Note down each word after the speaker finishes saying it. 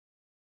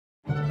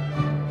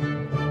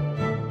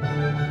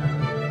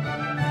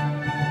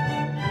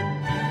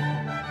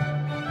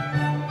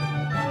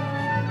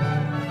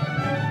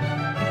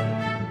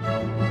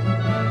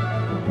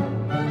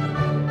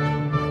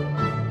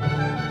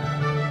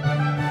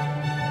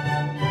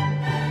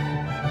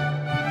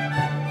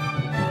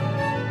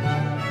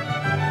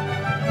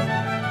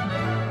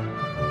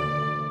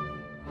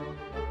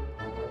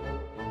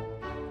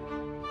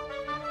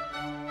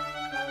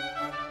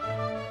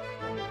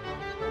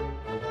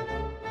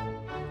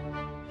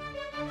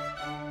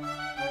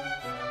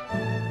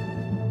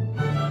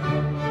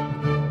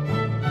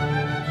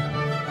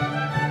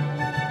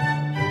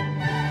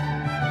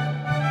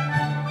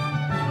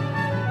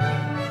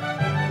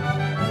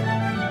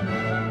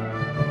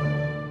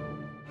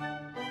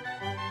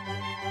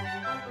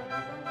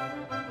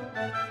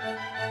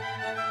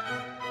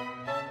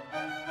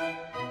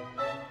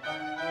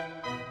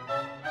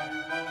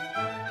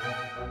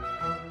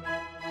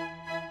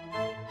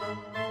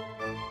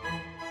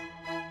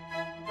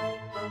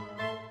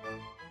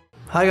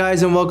Hi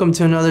guys, and welcome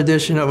to another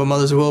edition of A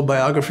Mother's Will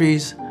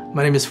Biographies.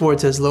 My name is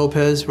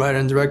Lopez, writer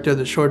and director of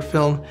the short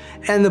film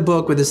and the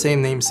book with the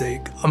same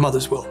namesake, A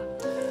Mother's Will.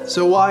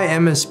 So why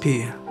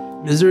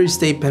MSP, Missouri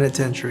State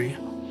Penitentiary?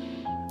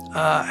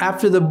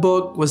 After the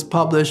book was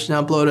published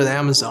and uploaded to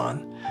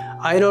Amazon,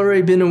 I had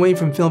already been away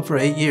from film for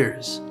 8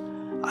 years.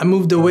 I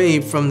moved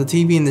away from the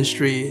TV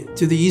industry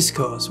to the East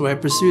Coast, where I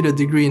pursued a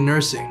degree in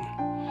nursing.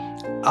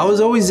 I was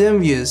always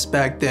envious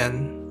back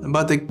then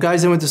about the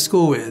guys I went to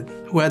school with,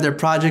 who had their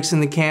projects in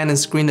the can and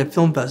screened at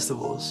film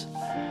festivals.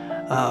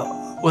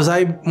 Was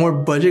I more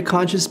budget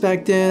conscious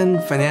back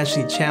then,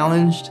 financially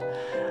challenged?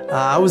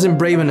 I wasn't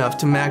brave enough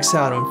to max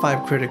out on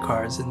 5 credit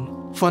cards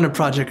and fund a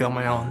project on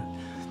my own.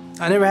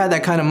 I never had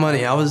that kind of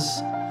money. I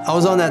was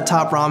on that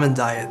top ramen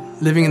diet,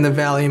 living in the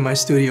valley in my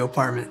studio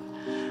apartment.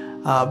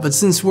 But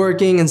since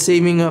working and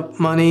saving up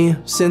money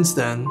since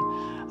then,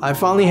 I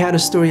finally had a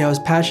story I was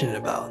passionate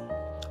about.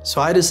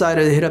 So I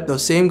decided to hit up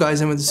those same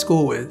guys I went to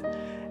school with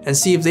and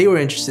see if they were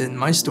interested in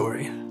my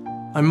story,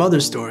 my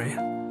mother's story.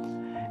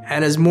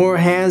 And as more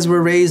hands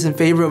were raised in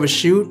favor of a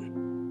shoot,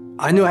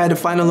 I knew I had to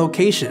find a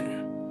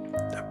location.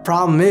 The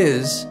problem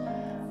is,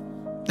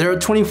 there are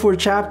 24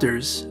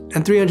 chapters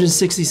and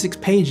 366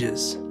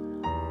 pages.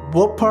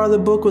 What part of the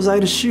book was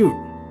I to shoot?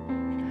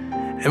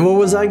 And where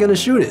was I gonna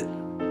shoot it?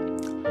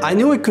 I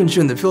knew I couldn't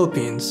shoot in the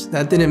Philippines.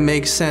 That didn't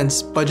make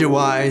sense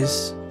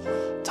budget-wise,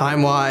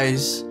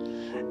 time-wise.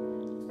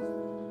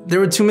 There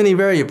were too many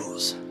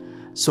variables.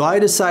 So I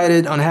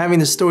decided on having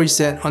the story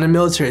set on a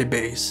military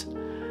base.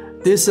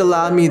 This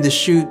allowed me to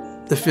shoot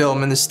the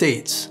film in the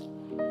States.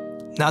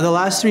 Now the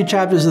last 3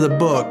 chapters of the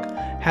book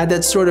had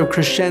that sort of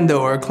crescendo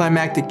or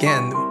climactic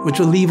end, which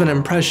would leave an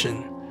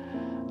impression.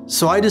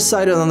 So I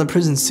decided on the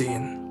prison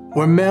scene,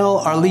 where Mel,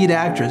 our lead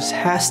actress,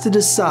 has to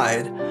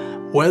decide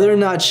whether or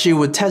not she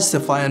would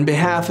testify on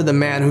behalf of the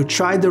man who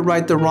tried to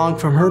right the wrong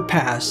from her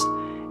past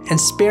and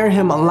spare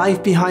him a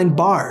life behind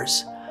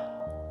bars,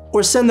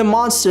 or send the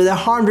monster that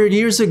harmed her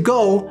years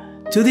ago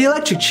to the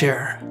electric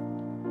chair.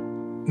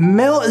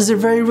 Mel is a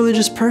very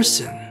religious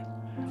person,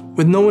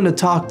 with no one to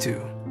talk to.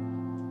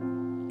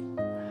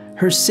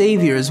 Her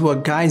savior is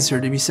what guides her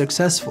to be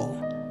successful.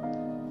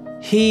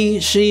 He,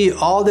 she,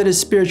 all that is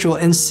spiritual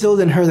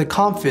instilled in her the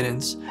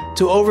confidence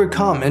to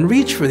overcome and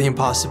reach for the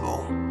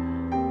impossible.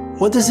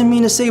 What does it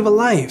mean to save a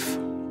life?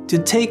 To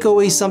take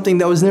away something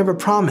that was never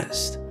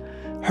promised.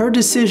 Her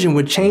decision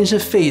would change the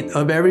fate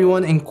of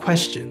everyone in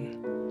question.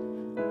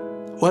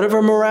 What of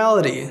her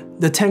morality,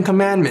 the 10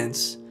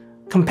 Commandments,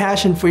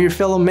 compassion for your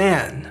fellow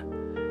man,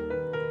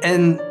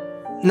 and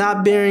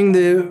not bearing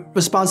the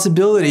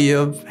responsibility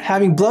of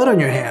having blood on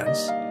your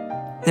hands?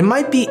 It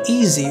might be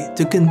easy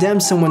to condemn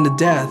someone to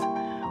death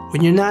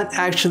when you're not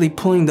actually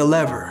pulling the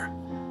lever,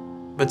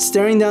 but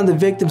staring down the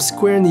victim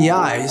square in the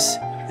eyes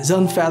is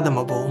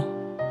unfathomable.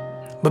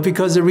 But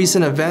because of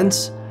recent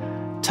events,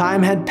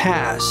 time had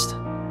passed,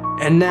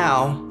 and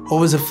now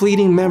what was a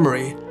fleeting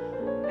memory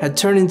had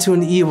turned into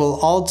an evil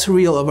all too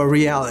real of a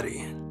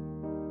reality.